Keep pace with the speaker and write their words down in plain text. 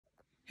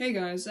Hey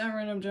guys, that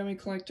random Gemmy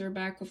collector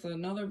back with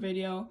another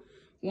video.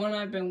 One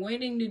I've been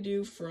waiting to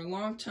do for a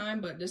long time,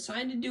 but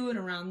decided to do it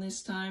around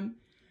this time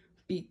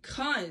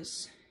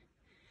because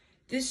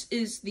this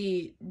is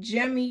the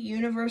Gemmy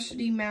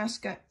University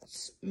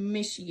Mascots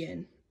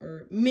Michigan,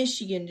 or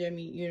Michigan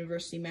Gemmy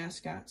University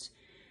Mascots.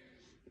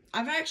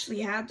 I've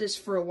actually had this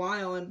for a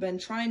while and I've been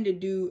trying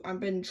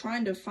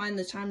to find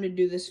the time to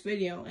do this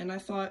video, and I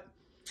thought,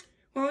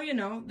 well, you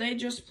know, they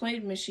just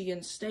played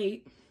Michigan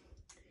State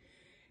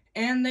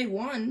and they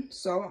won,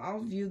 so I'll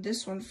view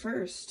this one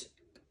first.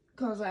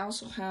 Because I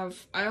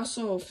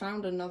also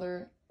found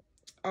another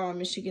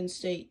Michigan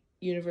State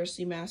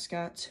University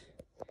mascot.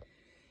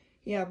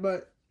 Yeah,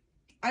 but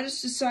I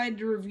just decided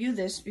to review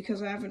this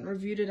because I haven't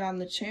reviewed it on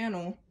the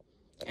channel,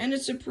 and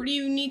it's a pretty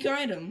unique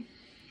item.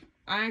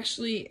 I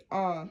actually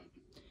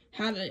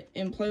had it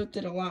and played with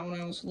it a lot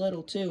when I was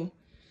little too.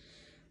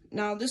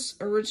 Now, this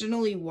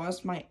originally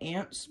was my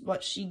aunt's,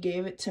 but she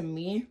gave it to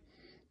me.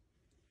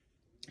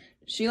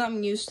 She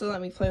used to let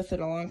me play with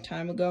it a long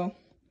time ago.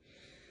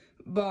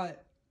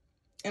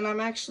 And I'm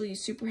actually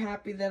super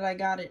happy that I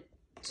got it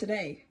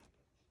today,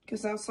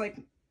 because that's like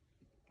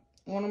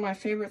one of my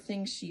favorite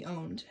things she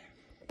owned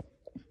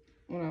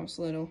when I was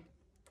little.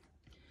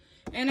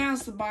 And it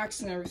has the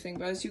box and everything,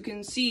 but as you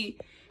can see,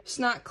 it's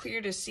not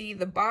clear to see.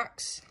 The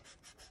box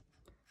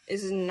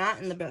is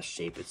not in the best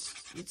shape.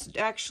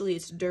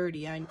 It's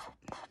dirty.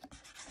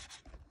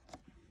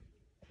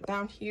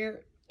 Down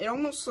here, it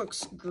almost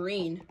looks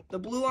green. The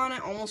blue on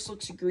it almost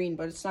looks green,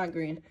 but it's not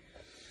green.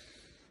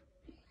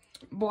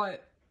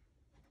 But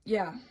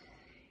yeah.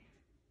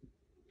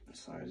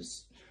 Sorry,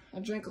 I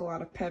drink a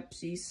lot of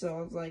Pepsi,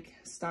 so it's like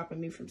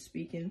stopping me from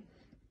speaking.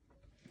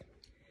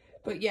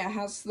 But yeah, it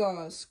has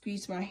the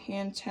squeeze my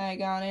hand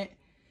tag on it.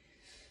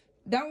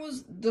 That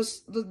was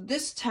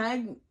this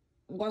tag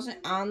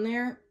wasn't on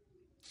there,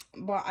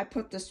 but I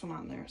put this one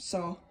on there.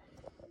 So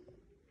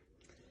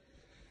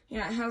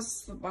yeah, it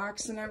has the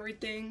box and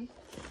everything.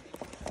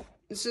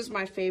 This is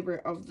my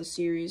favorite of the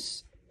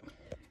series.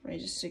 Right,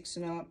 just sticks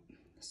it up.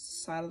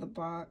 Side of the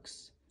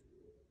box.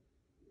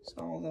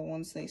 So all the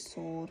ones they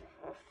sold.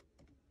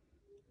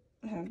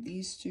 I have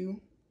these two.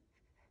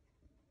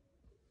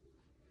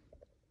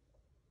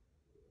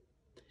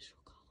 Official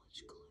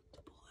college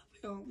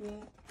collectible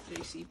available.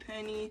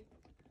 JCPenney.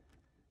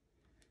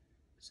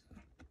 So,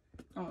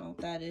 I don't know what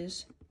that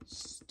is.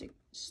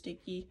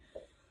 Sticky.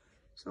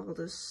 So all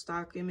the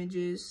stock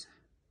images.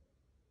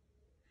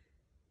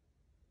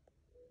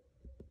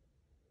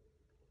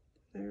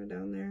 They're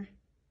down there.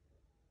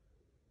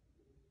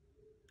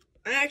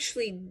 I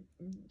actually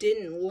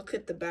didn't look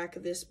at the back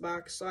of this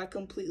box, so I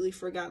completely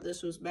forgot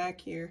this was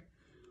back here.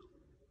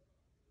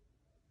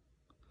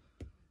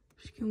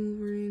 Chicken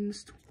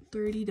Wolverines,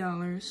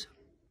 $30.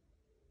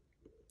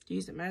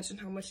 Jeez, imagine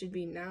how much it'd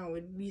be now.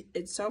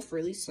 It'd sell for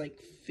at least like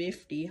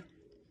 $50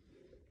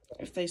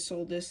 if they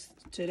sold this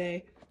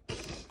today.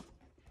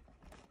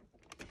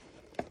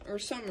 Or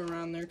something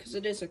around there, because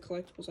it is a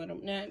collectibles item.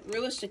 Now,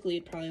 realistically,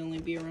 it'd probably only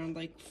be around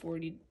like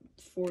 $40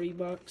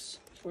 bucks,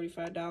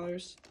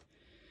 $45.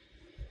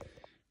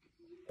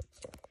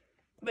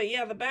 But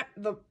yeah,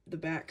 the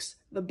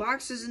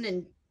box isn't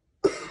in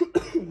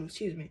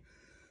excuse me.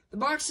 The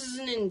box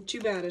isn't in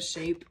too bad a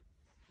shape,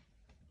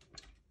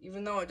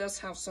 even though it does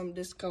have some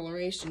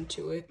discoloration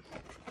to it.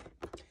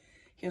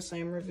 Yes, I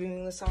am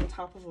reviewing this on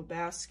top of a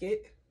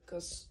basket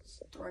because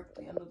it's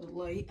directly under the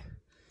light.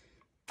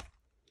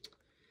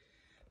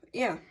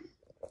 Yeah,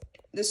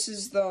 this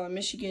is the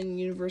Michigan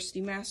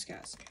University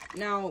mascots.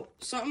 Now,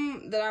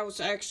 something that I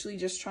was actually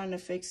just trying to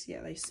fix,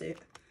 yeah, they say it.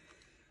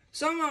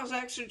 Something I was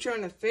actually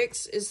trying to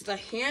fix is the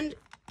hand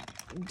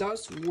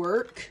does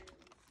work,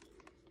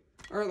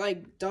 or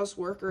like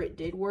or it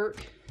did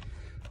work.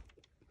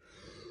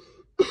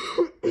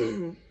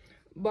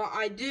 But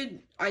I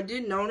did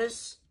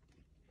notice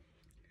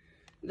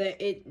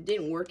that it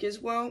didn't work as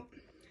well.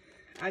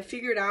 I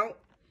figured out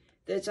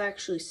that it's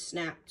actually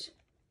snapped.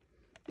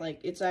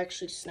 Like, it's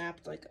actually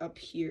snapped, like, up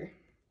here.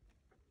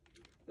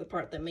 The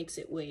part that makes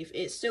it wave.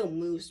 It still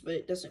moves, but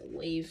it doesn't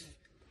wave.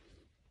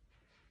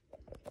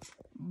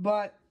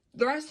 But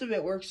the rest of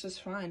it works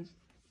just fine.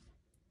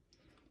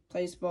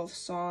 Plays both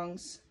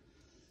songs.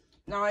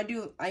 Now, I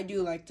do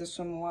like this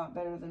one a lot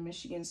better than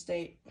Michigan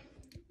State.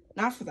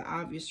 Not for the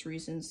obvious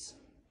reasons.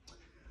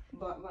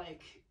 But,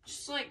 like,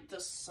 just, like,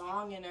 the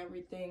song and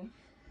everything.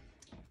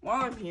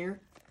 While I'm here,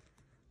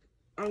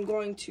 I'm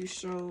going to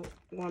show,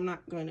 well, I'm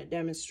not going to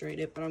demonstrate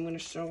it, but I'm going to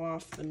show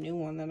off the new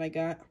one that I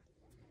got.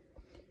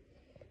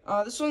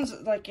 This one's,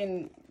 like,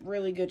 in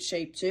really good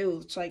shape, too.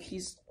 It's like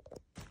he's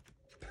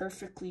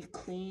perfectly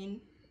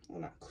clean. Well,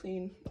 not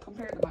clean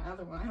compared to my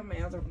other one. I have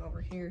my other one over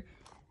here.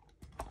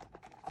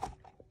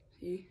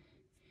 See?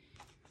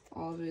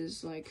 All of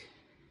his, like,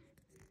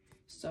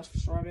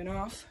 stuff's rubbing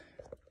off.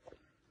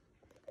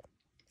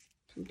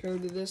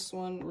 Compared to this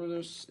one, where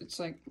it's,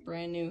 like,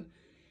 brand new.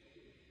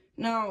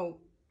 Now,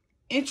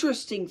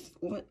 interesting,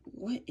 what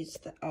is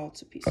the, oh,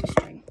 it's a piece of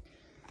string.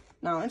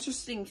 Now,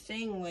 interesting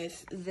thing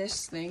with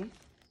this thing,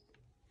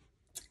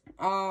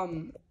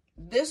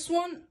 this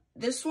one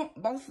this one,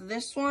 both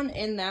this one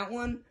and that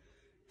one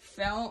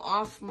fell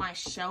off my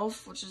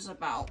shelf, which is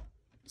about,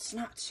 it's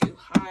not too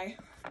high.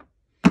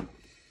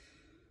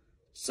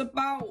 It's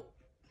about,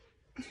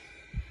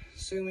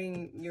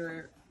 assuming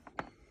you're,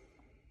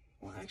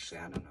 well, actually,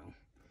 I don't know.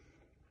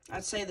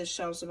 I'd say the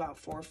shelf's about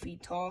 4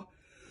 feet tall.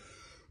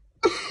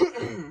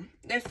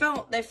 They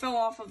fell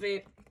off of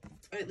it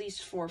at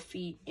least 4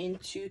 feet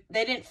into,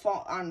 they didn't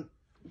fall on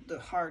the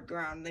hard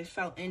ground. They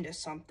fell into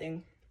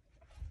something.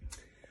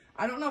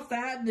 I don't know if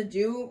that had to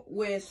do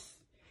with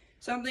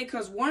something,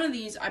 because one of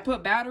these, I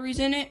put batteries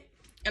in it,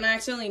 and I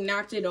accidentally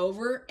knocked it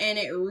over, and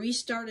it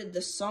restarted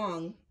the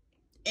song,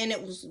 and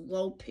it was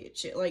low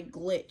pitch. It, like,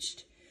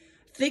 glitched.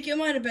 I think it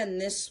might have been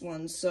this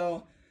one,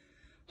 so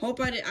I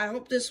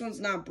hope this one's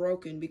not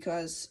broken,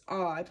 because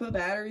I put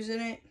batteries in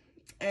it,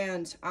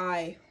 and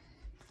well,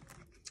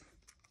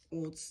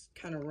 it's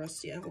kind of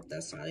rusty. I hope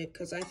that's not it,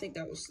 because I think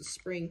that was the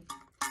spring.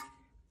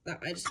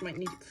 I just might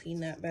need to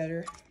clean that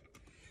better.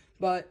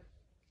 But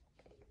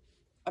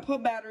I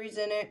put batteries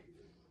in it.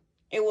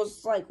 It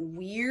was like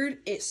weird.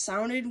 It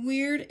sounded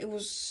weird. It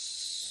was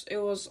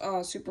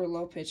super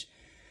low pitch.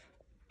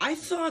 I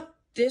thought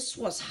this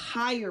was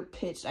higher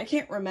pitched. I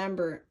can't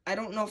remember. I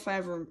don't know if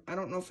I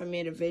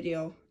made a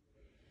video.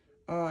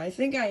 I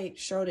think I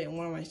showed it in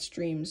one of my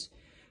streams.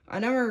 I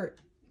don't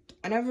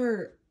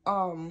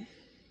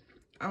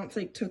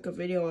think took a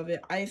video of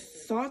it. I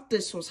thought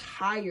this was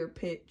higher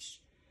pitched,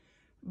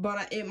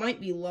 but it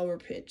might be lower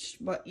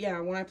pitched. But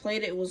yeah, when I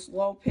played it, it was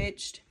low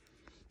pitched.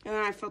 And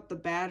then I felt the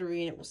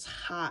battery, and it was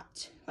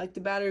hot. Like,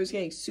 the battery was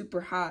getting super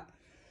hot.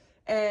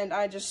 And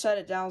I just set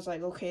it down. I was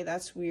like, okay,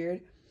 that's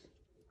weird.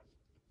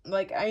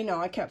 Like,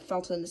 I kept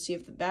feeling to see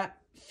if the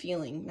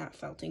feeling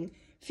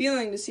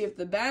to see if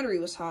the battery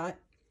was hot.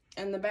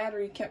 And the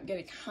battery kept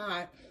getting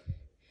hot.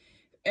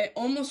 It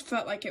almost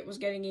felt like it was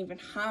getting even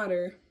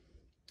hotter.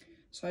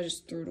 So I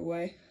just threw it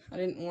away. I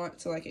didn't want it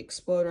to, like,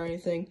 explode or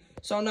anything.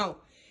 So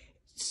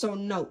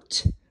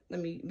note.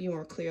 Let me be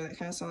more clear. That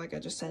kind of sounded like I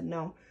just said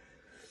no.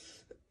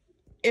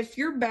 If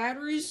your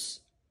batteries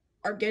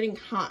are getting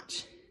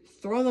hot,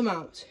 throw them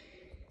out.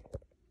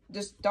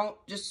 Just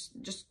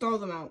throw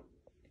them out.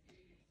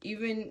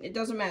 Even, it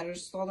doesn't matter,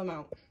 just throw them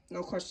out.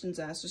 No questions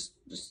asked.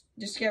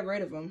 Just get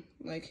rid of them.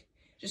 Like,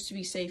 just to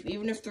be safe.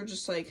 Even if they're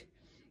just, like,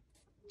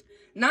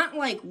 not,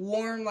 like,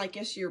 warm, like,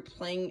 if you're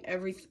playing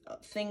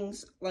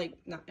things, like,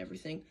 not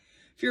everything.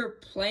 If you're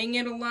playing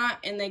it a lot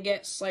and they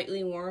get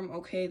slightly warm,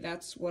 okay,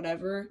 that's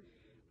whatever.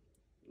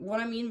 What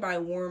I mean by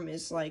warm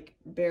is, like,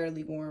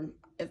 barely warm.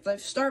 If they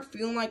start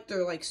feeling like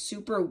they're, like,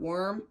 super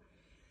warm,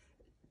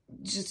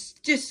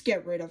 just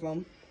get rid of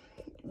them.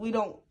 We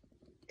don't,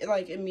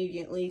 like,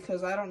 immediately,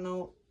 because I don't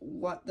know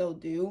what they'll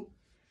do.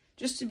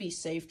 Just to be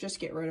safe, just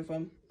get rid of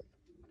them.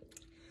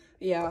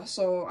 Yeah,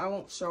 so I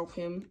won't show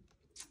him,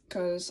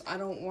 because I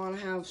don't want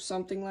to have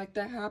something like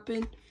that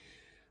happen.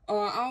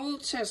 I'll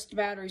test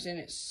batteries in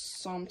it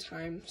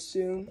sometime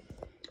soon.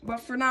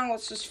 But for now,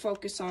 let's just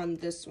focus on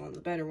this one, the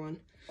better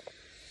one.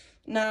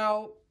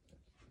 Now,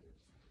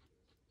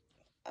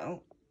 I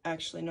don't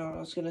actually know what I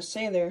was going to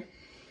say there.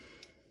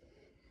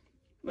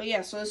 But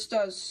yeah, so this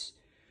does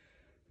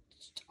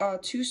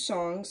 2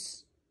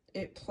 songs.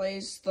 It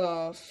plays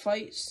the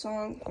fight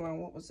song. Hold on,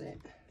 what was it?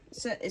 It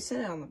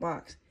said it on the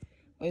box.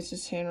 Wait, it's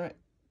just handwritten.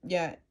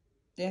 Yeah,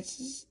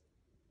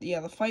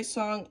 the fight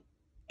song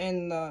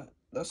and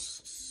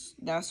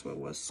that's what it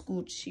was,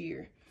 school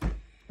cheer.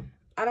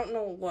 I don't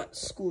know what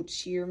school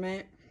cheer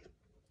meant,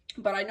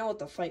 but I know what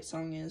the fight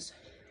song is.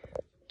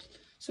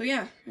 So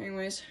yeah,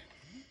 anyways,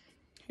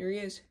 here he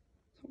is.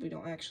 Hope we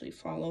don't actually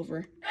fall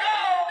over.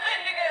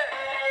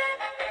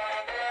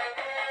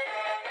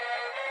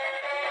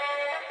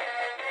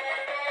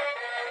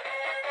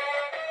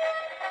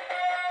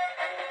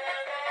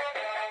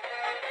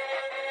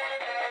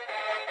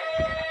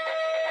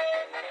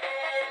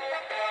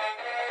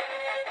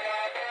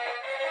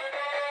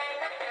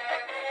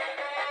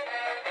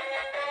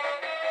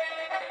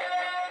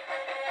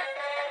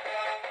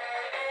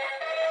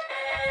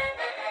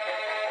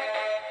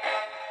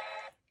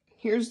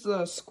 Here's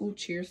the school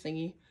cheer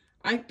thingy.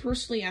 I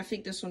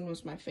think this one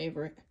was my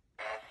favorite.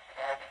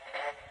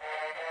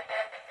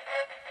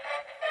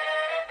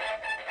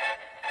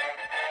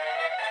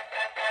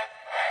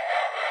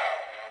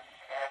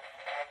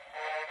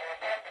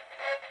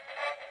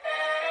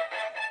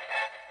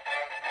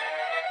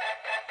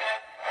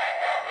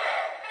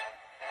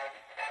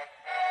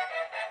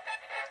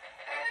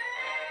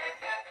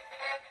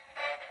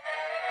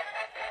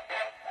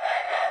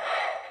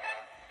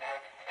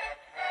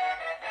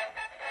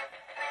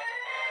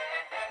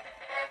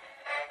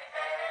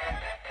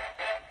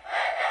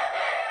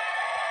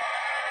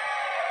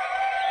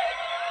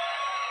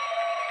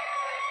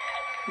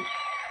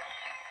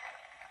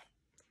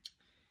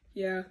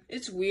 Yeah,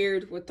 it's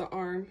weird with the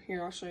arm.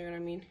 Here, I'll show you what I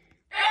mean.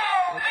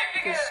 Like,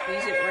 you can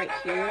squeeze it right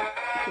here.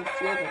 You can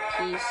feel the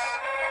piece.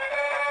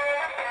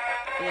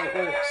 And it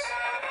works.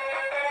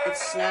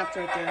 It's snapped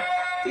right there.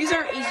 These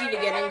aren't easy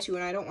to get into,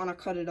 and I don't want to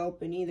cut it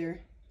open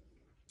either.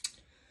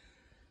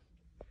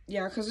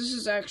 yeah, because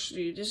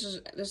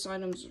this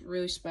item's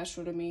really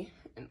special to me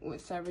and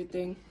with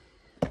everything.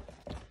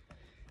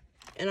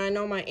 And I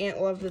know my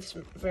aunt loved this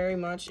very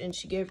much, and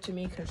she gave it to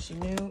me because she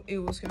knew it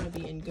was going to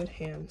be in good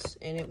hands,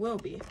 and it will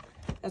be.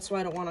 That's why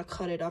I don't want to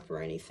cut it up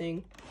or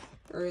anything,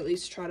 or at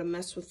least try to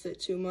mess with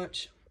it too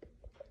much.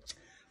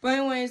 But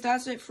anyways,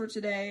 that's it for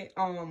today.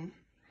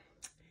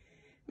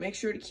 Make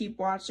sure to keep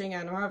watching.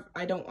 I know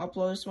I don't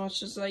upload as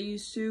much as I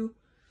used to,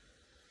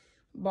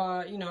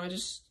 but you know,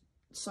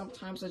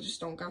 sometimes I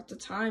just don't got the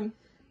time.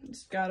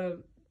 Just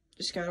gotta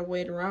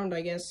wait around,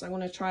 I guess. I'm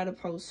gonna try to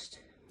post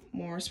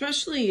more,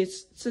 especially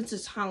since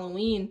it's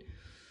Halloween.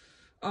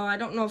 I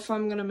don't know if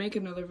I'm gonna make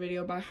another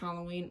video by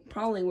Halloween.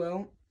 Probably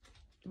will,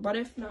 but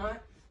if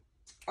not,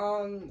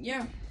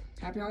 yeah,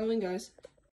 happy Halloween, guys.